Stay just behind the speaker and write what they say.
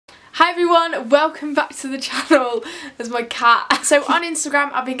Hi everyone, welcome back to the channel. There's my cat. So on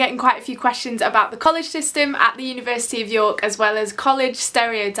Instagram I've been getting quite a few questions about the college system at the University of York as well as college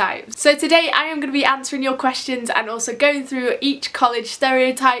stereotypes. So today I am going to be answering your questions and also going through each college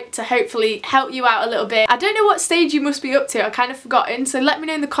stereotype to hopefully help you out a little bit. I don't know what stage you must be up to, I've kind of forgotten, so let me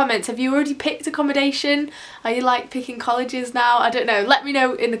know in the comments. Have you already picked accommodation? Are you like picking colleges now? I don't know, let me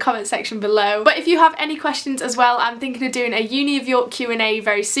know in the comment section below. But if you have any questions as well, I'm thinking of doing a Uni of York Q&A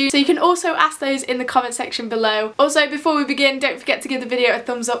very soon, so you can also ask those in the comment section below. Also, before we begin, don't forget to give the video a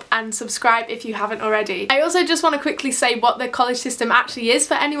thumbs up and subscribe if you haven't already. I also just want to quickly say what the college system actually is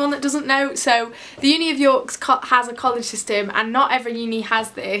for anyone that doesn't know. So the Uni of York has a college system and not every uni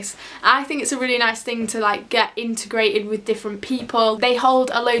has this. I think it's a really nice thing to like get integrated with different people. They hold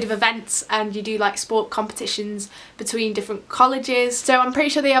a load of events and you do like sport competitions between different colleges. So I'm pretty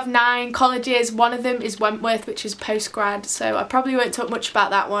sure they have 9 colleges. One of them is Wentworth, which is post-grad, so I probably won't talk much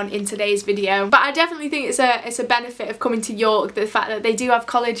about that one in today's video. But I definitely think it's a benefit of coming to York, the fact that they do have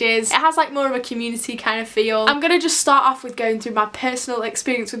colleges. It has like more of a community kind of feel. I'm gonna just start off with going through my personal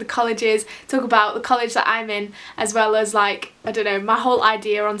experience with the colleges, talk about the college that I'm in, as well as like, I don't know, my whole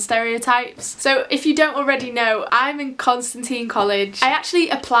idea on stereotypes. So if you don't already know, I'm in Constantine College. I actually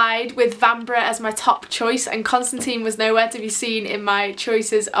applied with Vanbrugh as my top choice and Constantine was nowhere to be seen in my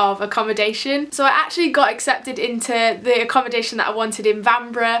choices of accommodation. So I actually got accepted into the accommodation that I wanted in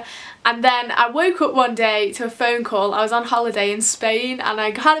Vanbrugh. And then I woke up one day to a phone call. I was on holiday in Spain and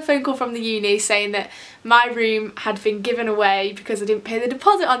I had a phone call from the uni saying that my room had been given away because I didn't pay the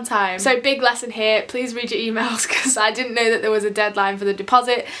deposit on time. So big lesson here, please read your emails because I didn't know that there was a deadline for the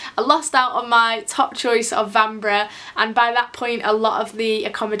deposit. I lost out on my top choice of Vanbrugh and by that point a lot of the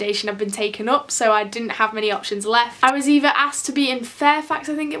accommodation had been taken up, so I didn't have many options left. I was either asked to be in Fairfax,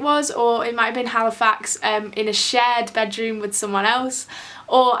 I think it was, or it might have been Halifax, in a shared bedroom with someone else,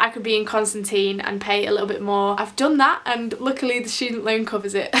 or I could be in Constantine and pay a little bit more. I've done that and luckily the student loan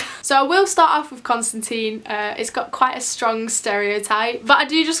covers it. So I will start off with Constantine. It's got quite a strong stereotype, but I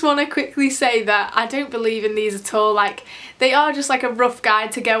do just want to quickly say that I don't believe in these at all. Like, they are just like a rough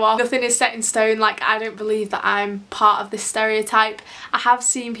guide to go off. Nothing is set in stone. Like, I don't believe that I'm part of this stereotype. I have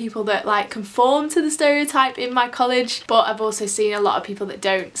seen people that like conform to the stereotype in my college, but I've also seen a lot of people that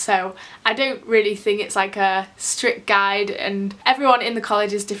don't. So I don't really think it's like a strict guide, and everyone in the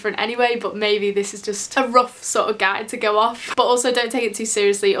college is different anyway, but maybe this is just a rough sort of guide to go off. But also don't take it too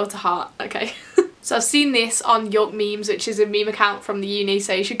seriously or to heart, okay? So I've seen this on York Memes, which is a meme account from the uni,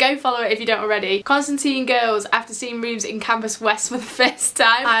 so you should go follow it if you don't already. Constantine girls, after seeing rooms in Campus West for the first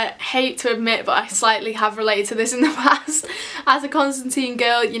time. I hate to admit, but I slightly have related to this in the past. As a Constantine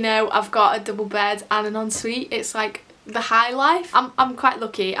girl, you know, I've got a double bed and an ensuite. It's like the high life. I'm quite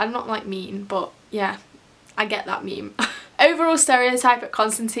lucky. I'm not like mean, but yeah, I get that meme. Overall stereotype at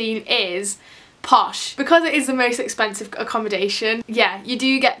Constantine is posh. Because it is the most expensive accommodation, yeah, you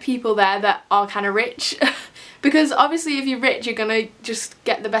do get people there that are kind of rich. Because obviously if you're rich you're gonna just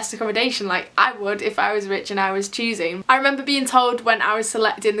get the best accommodation, like I would if I was rich and I was choosing. I remember being told when I was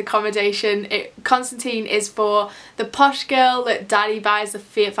selecting the accommodation, Constantine is for the posh girl that daddy buys the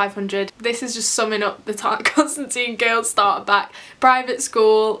Fiat 500. This is just summing up the Constantine girl starter pack. Private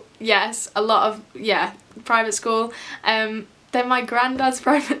school, yes, a lot of, yeah, private school. Then my granddad's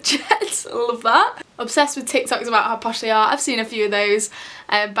private jets, I love that. Obsessed with TikToks about how posh they are. I've seen a few of those.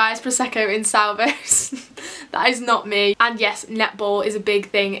 Buys Prosecco in salvos. That is not me. And yes, netball is a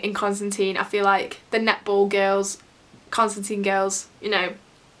big thing in Constantine. I feel like the netball girls, Constantine girls, you know,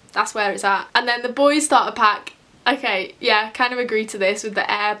 that's where it's at. And then the boys starter pack. Okay, yeah, kind of agree to this with the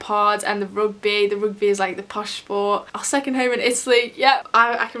AirPods and the rugby. The rugby is like the posh sport. Our second home in Italy, yeah,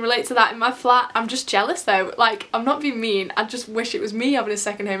 I can relate to that in my flat. I'm just jealous though, like, I'm not being mean, I just wish it was me having a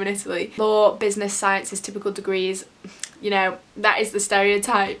second home in Italy. Law, business, sciences, typical degrees, you know, that is the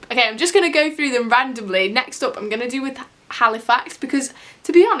stereotype. Okay, I'm just gonna go through them randomly. Next up, I'm gonna do with Halifax, because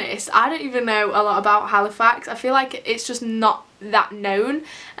to be honest, I don't even know a lot about Halifax. I feel like it's just not that known.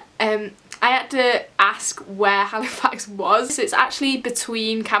 I had to ask where Halifax was. So it's actually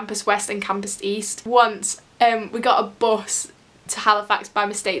between Campus West and Campus East. Once we got a bus to Halifax by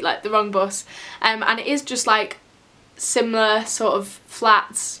mistake, like the wrong bus, and it is just like similar sort of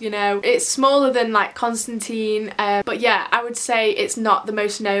flats, you know. It's smaller than like Constantine, but yeah, I would say it's not the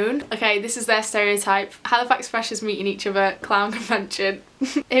most known. Okay, this is their stereotype. Halifax freshers meeting each other, clown convention.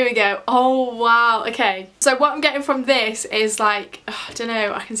 Here we go. Oh wow, okay. So what I'm getting from this is like, I don't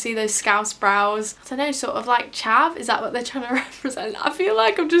know, I can see those scouse brows. I don't know, sort of like chav, is that what they're trying to represent? I feel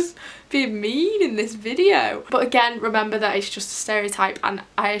like I'm just being mean in this video. But again, remember that it's just a stereotype, and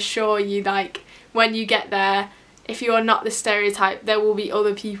I assure you, like, when you get there, if you are not this stereotype, there will be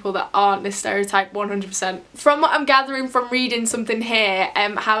other people that aren't this stereotype 100%. From what I'm gathering from reading something here,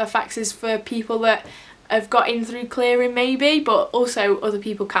 Halifax is for people that have got in through clearing maybe, but also other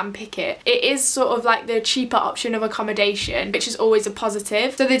people can pick it. It is sort of like the cheaper option of accommodation, which is always a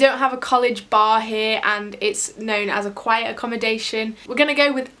positive. So they don't have a college bar here, and it's known as a quiet accommodation. We're gonna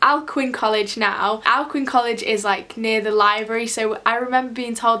go with Alcuin College now. Alcuin College is like near the library, so I remember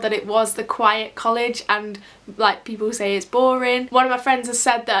being told that it was the quiet college, and like people say it's boring. One of my friends has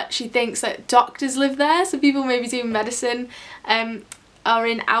said that she thinks that doctors live there, so people maybe doing medicine are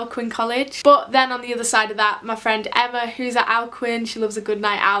in Alcuin College. But then on the other side of that, my friend Emma, who's at Alcuin, she loves a good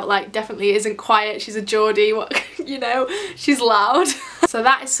night out, like definitely isn't quiet, she's a Geordie, what, you know, she's loud. So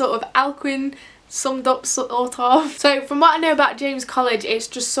that is sort of Alcuin summed up sort of. So from what I know about James College, it's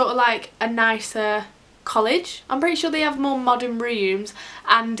just sort of like a nicer college. I'm pretty sure they have more modern rooms,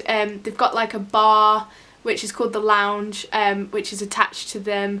 and they've got like a bar which is called the Lounge, which is attached to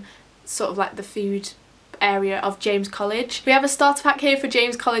them, sort of like the food area of James College. We have a starter pack here for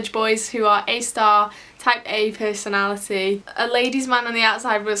James College boys who are A-star, type A personality, a ladies man on the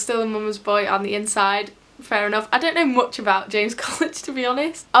outside but still a mama's boy on the inside. Fair enough. I don't know much about James College, to be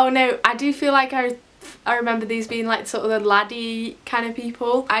honest. Oh no, I do feel like I remember these being like sort of the laddie kind of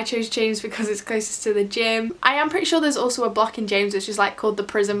people. I chose James because it's closest to the gym. I am pretty sure there's also a block in James which is like called the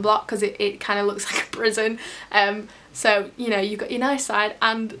prison block because it kind of looks like a prison. So, you know, you've got your nice side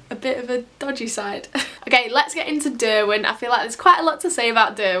and a bit of a dodgy side. Okay, let's get into Derwent. I feel like there's quite a lot to say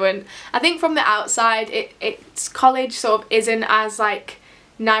about Derwent. I think from the outside, its college sort of isn't as like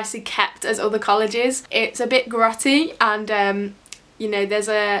nicely kept as other colleges. It's a bit grotty, and you know, there's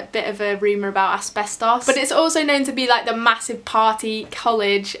a bit of a rumour about asbestos, but it's also known to be like the massive party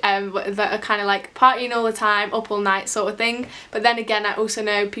college that are kind of like partying all the time, up all night sort of thing. But then again, I also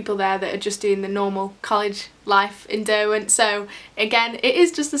know people there that are just doing the normal college life in Derwent. So again, it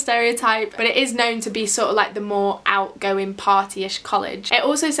is just a stereotype, but it is known to be sort of like the more outgoing party-ish college. It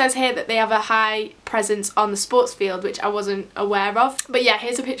also says here that they have a high presence on the sports field, which I wasn't aware of. But yeah,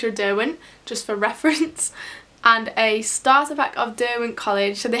 here's a picture of Derwent just for reference, and a starter pack of Derwent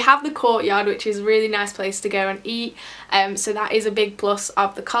College. So they have the courtyard, which is a really nice place to go and eat, so that is a big plus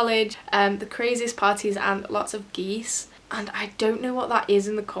of the college. The craziest parties and lots of geese. And I don't know what that is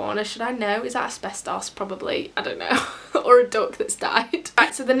in the corner. Should I know? Is that asbestos? Probably. I don't know. Or a duck that's died.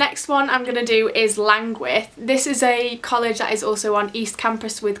 Right, so the next one I'm going to do is Langwith. This is a college that is also on East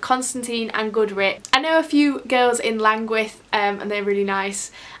Campus with Constantine and Goodrich. I know a few girls in Langwith, and they're really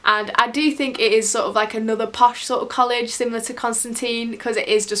nice. And I do think it is sort of like another posh sort of college, similar to Constantine, because it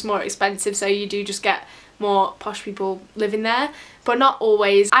is just more expensive, so you do just get more posh people living there, but not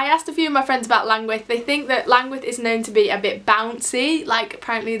always. I asked a few of my friends about Langwith. They think that Langwith is known to be a bit bouncy, like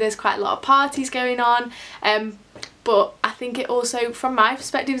apparently there's quite a lot of parties going on, but I think it also, from my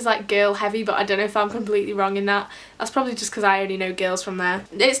perspective, is like girl heavy, but I don't know if I'm completely wrong in that. That's probably just because I only know girls from there.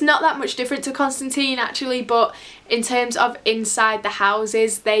 It's not that much different to Constantine actually, but in terms of inside the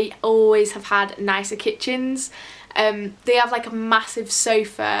houses, they always have had nicer kitchens. They have like a massive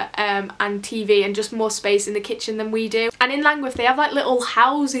sofa and TV and just more space in the kitchen than we do. And in Langwith they have like little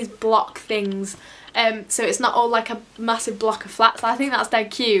houses block things, so it's not all like a massive block of flats. I think that's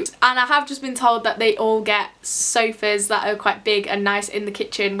dead cute. And I have just been told that they all get sofas that are quite big and nice in the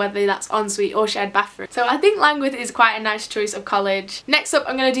kitchen, whether that's ensuite or shared bathroom. So I think Langwith is quite a nice choice of college. Next up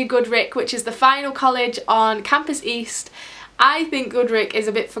I'm going to do Goodrich, which is the final college on Campus East. I think Goodrich is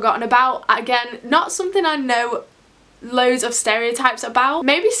a bit forgotten about. Again, not something I know loads of stereotypes about.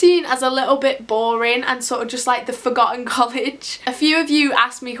 Maybe seen as a little bit boring and sort of just like the forgotten college. A few of you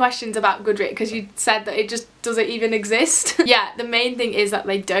asked me questions about Goodrich because you said that it just doesn't even exist. Yeah, the main thing is that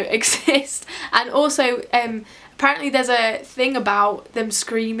they don't exist. And also apparently there's a thing about them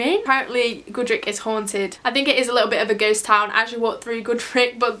screaming. Apparently Goodrich is haunted. I think it is a little bit of a ghost town as you walk through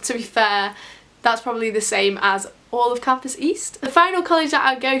Goodrich, but to be fair, that's probably the same as all of Campus East. The final college that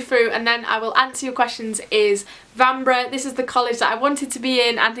I'll go through and then I will answer your questions is Vanbrugh. This is the college that I wanted to be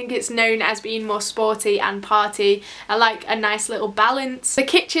in. I think it's known as being more sporty and party. I like a nice little balance. The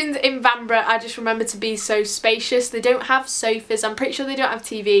kitchens in Vanbrugh I just remember to be so spacious. They don't have sofas. I'm pretty sure they don't have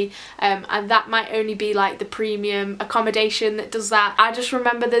TV, and that might only be like the premium accommodation that does that. I just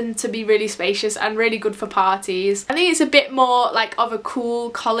remember them to be really spacious and really good for parties. I think it's a bit more like of a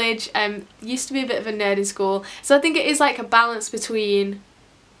cool college. Used to be a bit of a nerd in school, so I think it is like a balance between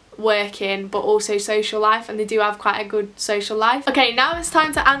working but also social life, and they do have quite a good social life. Okay, now it's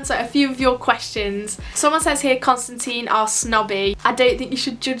time to answer a few of your questions. Someone says here Constantine are snobby. I don't think you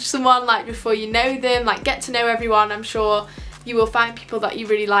should judge someone like before you know them, like get to know everyone. I'm sure you will find people that you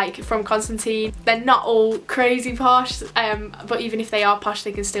really like from Constantine. They're not all crazy posh, but even if they are posh,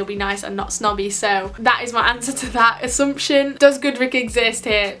 they can still be nice and not snobby. So that is my answer to that assumption. Does Goodrick exist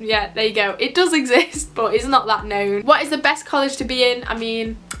here? Yeah, there you go. It does exist, but it's not that known. What is the best college to be in? I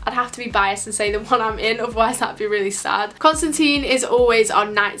mean, I'd have to be biased and say the one I'm in, otherwise that'd be really sad. Constantine is always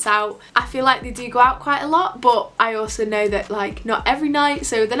on nights out. I feel like they do go out quite a lot, but I also know that like not every night,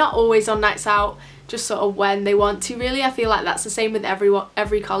 so they're not always on nights out, just sort of when they want to really. I feel like that's the same with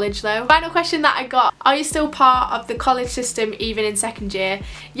every college though. Final question that I got, are you still part of the college system even in second year?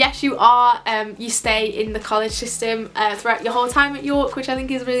 Yes, you are. You stay in the college system throughout your whole time at York, which I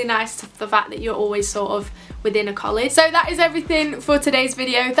think is really nice, the fact that you're always sort of within a college. So that is everything for today's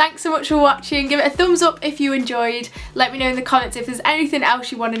video. Thanks so much for watching. Give it a thumbs up if you enjoyed. Let me know in the comments if there's anything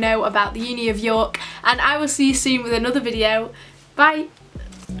else you want to know about the Uni of York, and I will see you soon with another video. Bye!